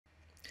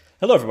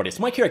Hello everybody, it's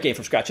Mike here at Game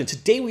From Scratch, and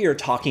today we are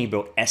talking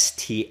about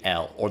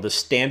STL, or the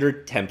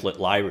Standard Template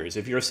Libraries.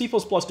 If you're a C++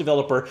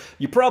 developer,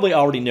 you probably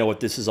already know what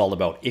this is all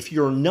about. If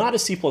you're not a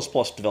C++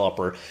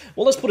 developer,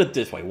 well, let's put it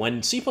this way.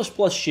 When C++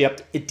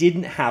 shipped, it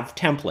didn't have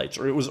templates,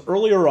 or it was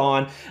earlier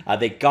on,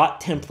 they got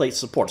template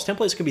supports.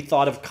 Templates can be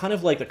thought of kind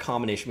of like a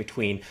combination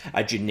between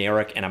a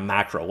generic and a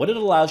macro. What it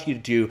allows you to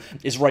do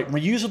is write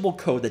reusable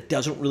code that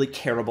doesn't really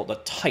care about the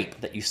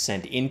type that you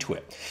send into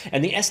it.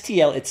 And the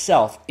STL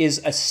itself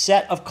is a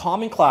set of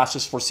common classes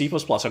for C++.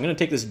 I'm going to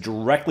take this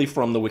directly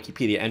from the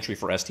Wikipedia entry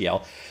for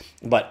STL.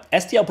 But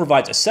STL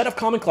provides a set of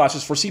common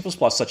classes for C++,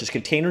 such as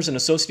containers and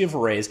associative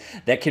arrays,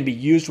 that can be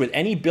used with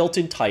any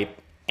built-in type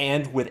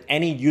and with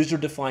any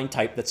user-defined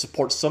type that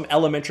supports some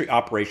elementary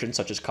operation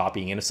such as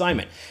copying and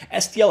assignment.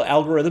 STL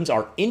algorithms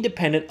are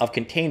independent of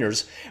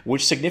containers,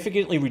 which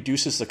significantly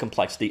reduces the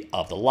complexity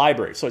of the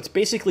library. So it's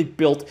basically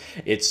built,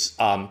 it's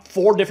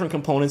 4 different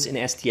components in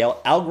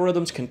STL: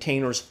 algorithms,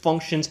 containers,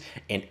 functions,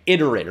 and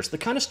iterators. The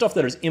kind of stuff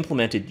that is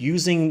implemented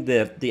using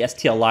the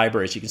STL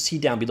libraries you can see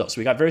down below. So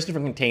we got various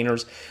different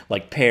containers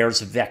like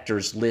pairs,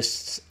 vectors,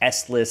 lists,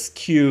 S-lists,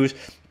 queues,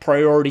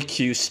 priority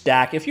queue,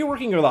 stack. If you're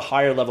working with a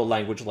higher level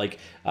language like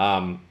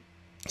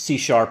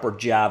C# or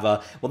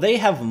Java, well, they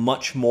have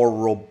much more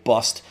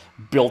robust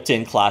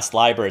built-in class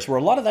libraries, where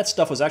a lot of that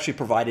stuff was actually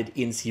provided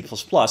in C++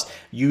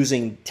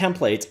 using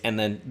templates and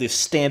then the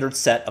standard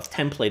set of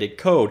templated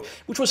code,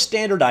 which was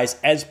standardized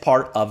as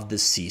part of the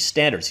C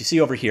standards. You see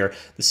over here,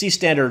 the C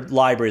standard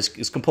library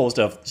is composed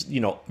of,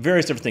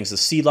 various different things. The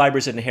C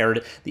libraries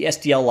inherited, the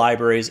STL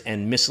libraries,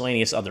 and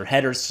miscellaneous other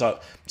headers,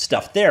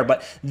 stuff there.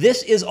 But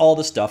this is all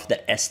the stuff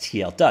that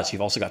STL does.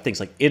 You've also got things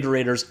like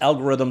iterators,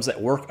 algorithms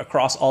that work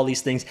across all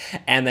these things,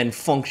 and then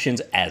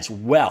functions as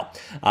well.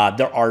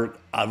 There are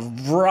a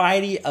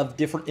variety of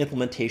different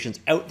implementations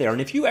out there. And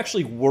if you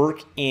actually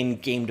work in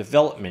game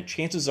development,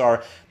 chances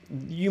are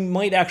you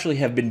might actually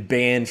have been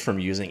banned from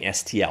using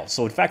STL.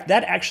 So in fact,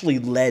 that actually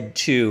led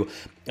to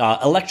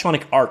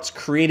Electronic Arts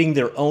creating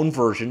their own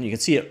version. You can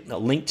see it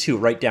linked to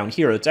right down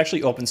here. It's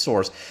actually open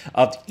source,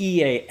 of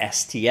EA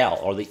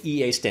STL, or the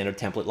EA Standard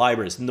Template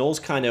Libraries. And those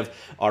kind of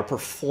are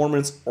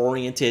performance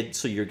oriented,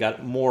 so you've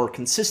got more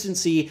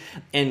consistency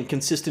and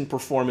consistent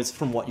performance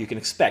from what you can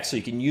expect. So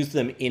you can use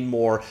them in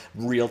more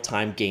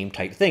real-time game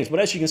type things. But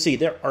as you can see,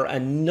 there are a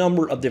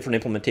number of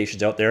different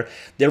implementations out there.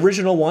 The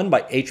original one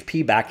by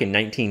HP back in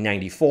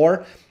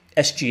 1994.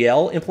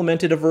 SGL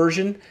implemented a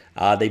version.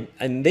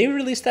 They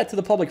released that to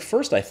the public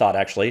first, I thought,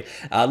 actually.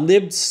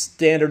 Lib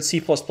Standard C++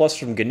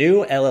 from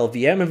GNU,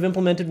 LLVM have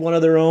implemented one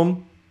of their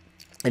own.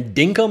 And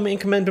Dinkum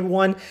implemented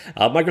one.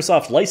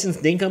 Microsoft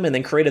licensed Dinkum and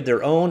then created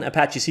their own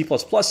Apache C++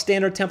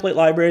 standard template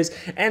libraries.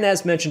 And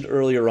as mentioned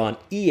earlier on,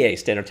 EA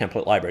standard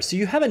template libraries. So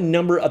you have a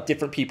number of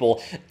different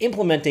people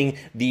implementing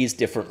these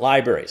different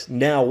libraries.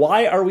 Now,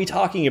 why are we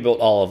talking about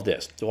all of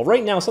this? Well,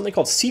 right now, something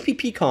called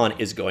CppCon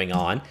is going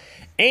on.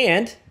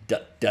 And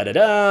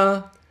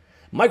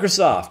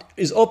Microsoft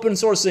is open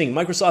sourcing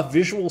Microsoft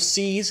Visual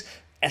C's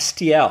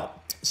STL.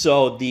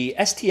 So the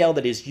STL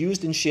that is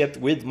used and shipped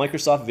with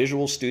Microsoft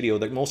Visual Studio,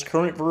 the most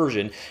current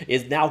version,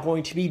 is now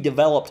going to be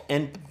developed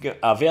and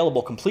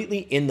available completely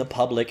in the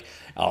public,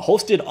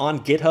 hosted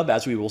on GitHub,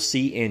 as we will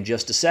see in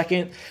just a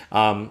second.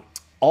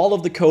 All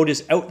of the code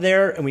is out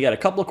there, and we got a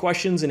couple of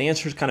questions and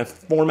answers kind of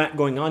format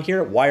going on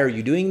here. Why are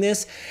you doing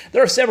this?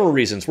 There are several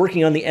reasons.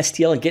 Working on the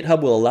STL and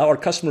GitHub will allow our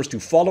customers to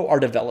follow our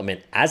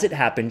development as it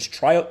happens,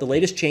 try out the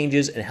latest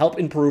changes, and help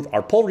improve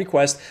our pull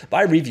requests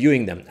by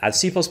reviewing them. As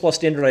C++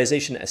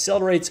 standardization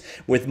accelerates,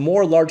 with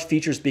more large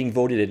features being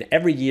voted in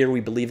every year, we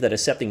believe that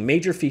accepting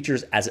major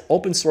features as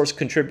open source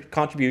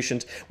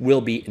contributions will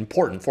be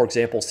important. For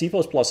example,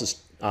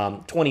 C++'s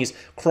 20's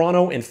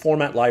chrono and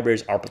format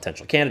libraries are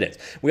potential candidates.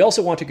 We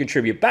also want to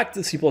contribute back to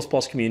the C++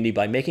 community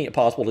by making it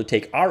possible to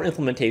take our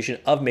implementation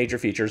of major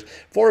features,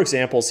 for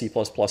example, C++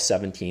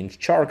 17's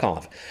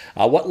charconf.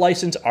 What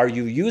license are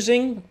you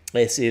using?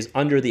 This is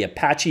under the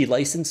Apache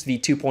license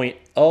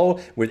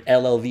v2.0 with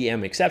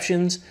LLVM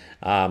exceptions.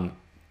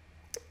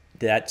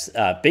 That's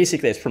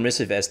basically as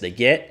permissive as they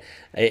get.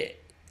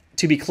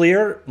 To be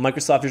clear,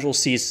 Microsoft Visual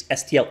C's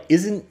STL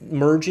isn't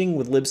merging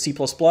with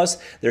libc++.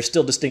 There's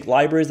still distinct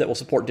libraries that will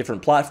support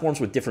different platforms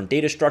with different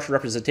data structure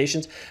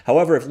representations.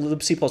 However, if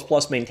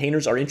libc++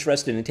 maintainers are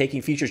interested in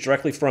taking features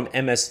directly from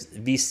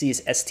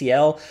MSVC's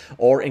STL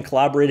or in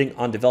collaborating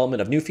on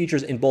development of new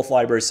features in both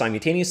libraries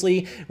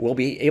simultaneously, we'll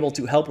be able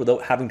to help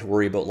without having to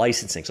worry about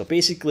licensing. So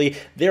basically,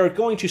 they're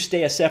going to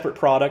stay a separate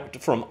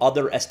product from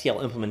other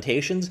STL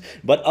implementations,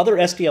 but other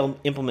STL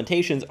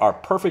implementations are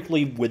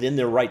perfectly within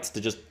their rights to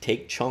just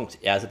take chunks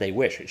as they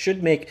wish. It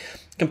should make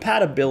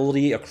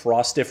compatibility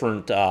across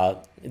different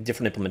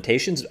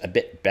implementations a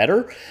bit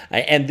better,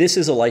 and this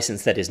is a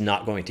license that is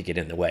not going to get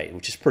in the way,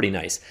 which is pretty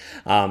nice.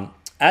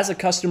 As a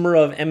customer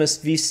of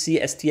MSVC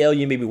STL,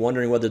 you may be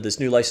wondering whether this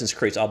new license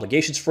creates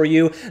obligations for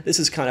you. This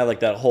is kind of like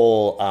that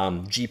whole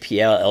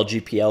GPL,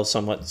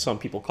 LGPL, some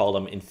people call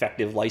them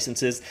infective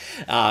licenses.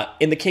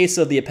 In the case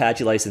of the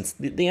Apache license,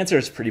 the answer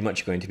is pretty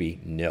much going to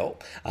be no.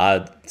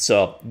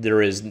 So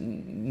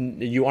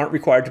you aren't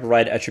required to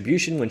provide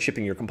attribution when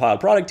shipping your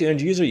compiled product to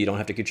end user. You don't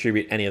have to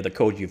contribute any of the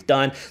code you've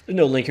done. There's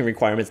no linking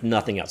requirements,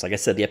 nothing else. Like I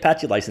said, the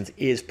Apache license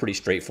is pretty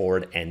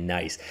straightforward and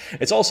nice.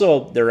 It's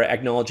also, they're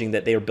acknowledging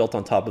that they are built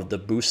on top of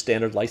the Boost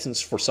standard license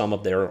for some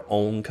of their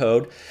own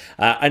code.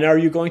 And are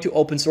you going to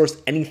open source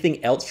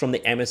anything else from the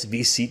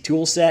MSVC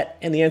tool set?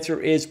 And the answer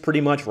is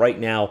pretty much right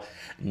now,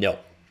 no.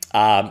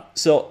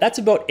 So that's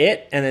about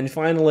it. And then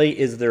finally,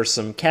 is there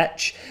some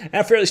catch?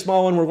 A fairly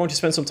small one. We're going to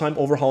spend some time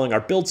overhauling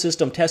our build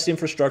system, test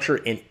infrastructure,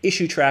 and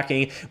issue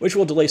tracking, which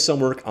will delay some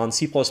work on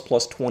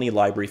C++20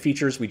 library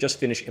features. We just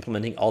finished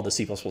implementing all the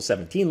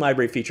C++17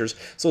 library features,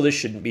 so this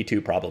shouldn't be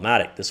too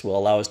problematic. This will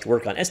allow us to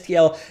work on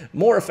STL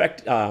more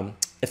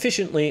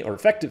efficiently,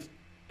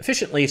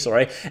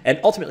 and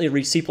ultimately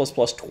reach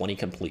C++20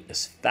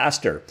 completeness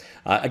faster.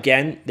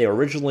 Again, they were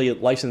originally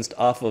licensed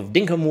off of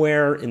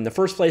Dinkumware in the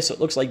first place, so it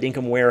looks like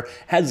Dinkumware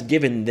has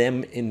given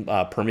them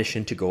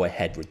permission to go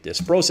ahead with this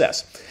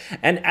process.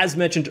 And as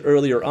mentioned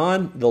earlier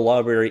on, the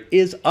library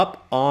is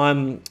up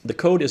on, the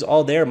code is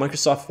all there,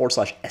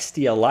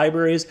 Microsoft/STL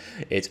libraries.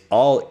 It's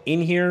all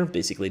in here.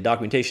 Basically,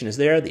 documentation is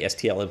there. The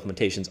STL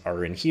implementations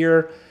are in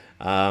here.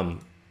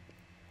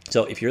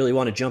 So if you really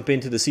want to jump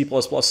into the C++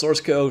 source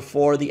code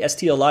for the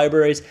STL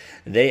libraries,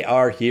 they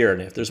are here.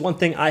 And if there's one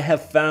thing I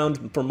have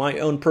found from my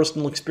own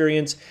personal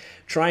experience,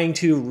 trying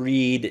to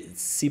read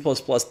C++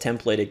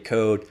 templated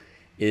code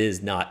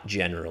is not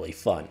generally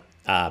fun.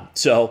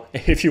 So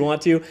if you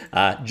want to,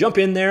 jump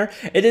in there.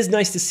 It is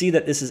nice to see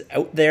that this is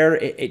out there.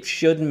 It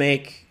should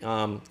make,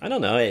 I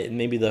don't know,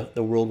 maybe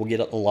the world will get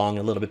along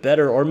a little bit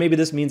better, or maybe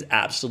this means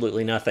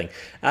absolutely nothing.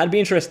 It'd be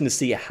interesting to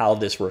see how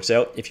this works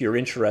out. If you're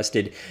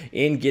interested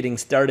in getting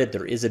started,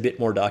 there is a bit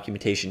more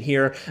documentation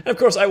here. And of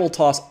course, I will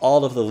toss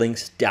all of the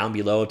links down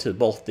below to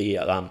both the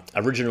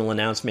original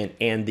announcement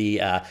and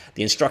the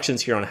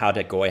instructions here on how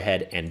to go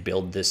ahead and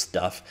build this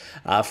stuff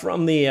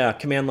from the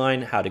command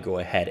line, how to go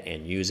ahead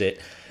and use it.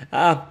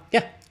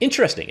 Yeah,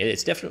 interesting.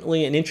 It's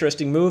definitely an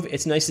interesting move.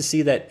 It's nice to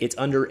see that it's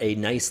under a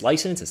nice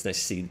license. It's nice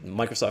to see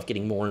Microsoft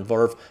getting more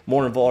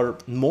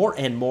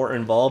and more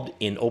involved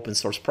in open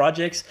source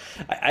projects.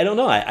 I don't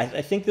know.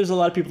 I think there's a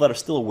lot of people that are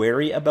still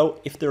wary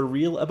about if they're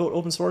real about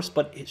open source,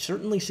 but it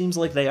certainly seems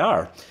like they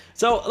are.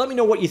 So let me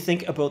know what you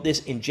think about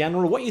this in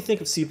general, what you think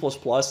of C++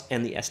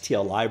 and the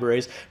STL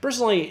libraries.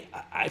 Personally,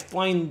 I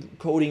find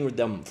coding with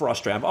them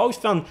frustrating. I've always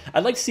found I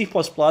like C++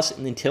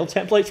 until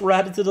templates were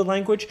added to the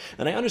language,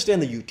 and I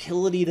understand the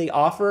utility they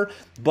offer,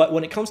 but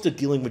when it comes to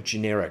dealing with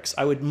generics,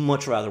 I would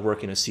much rather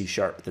work in a C#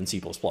 than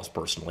C++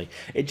 personally.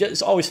 It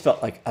just always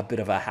felt like a bit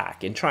of a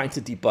hack in trying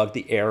to debug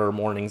the error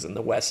warnings and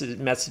the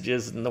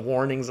messages and the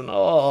warnings and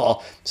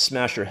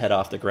smash your head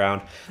off the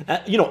ground.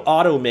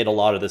 Auto made a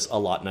lot of this a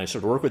lot nicer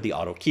to work with, the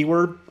auto keyword.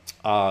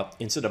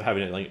 Instead of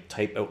having to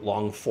type out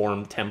long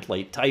form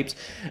template types,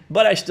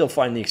 but I still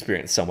find the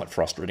experience somewhat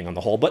frustrating on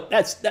the whole. But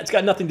that's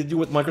got nothing to do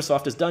with what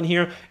Microsoft has done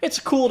here. It's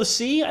cool to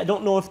see. I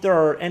don't know if there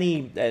are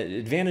any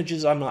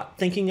advantages I'm not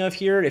thinking of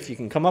here. If you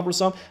can come up with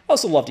some, I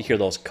also love to hear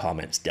those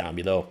comments down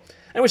below.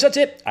 Anyways, that's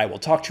it. I will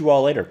talk to you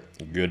all later.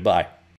 Goodbye.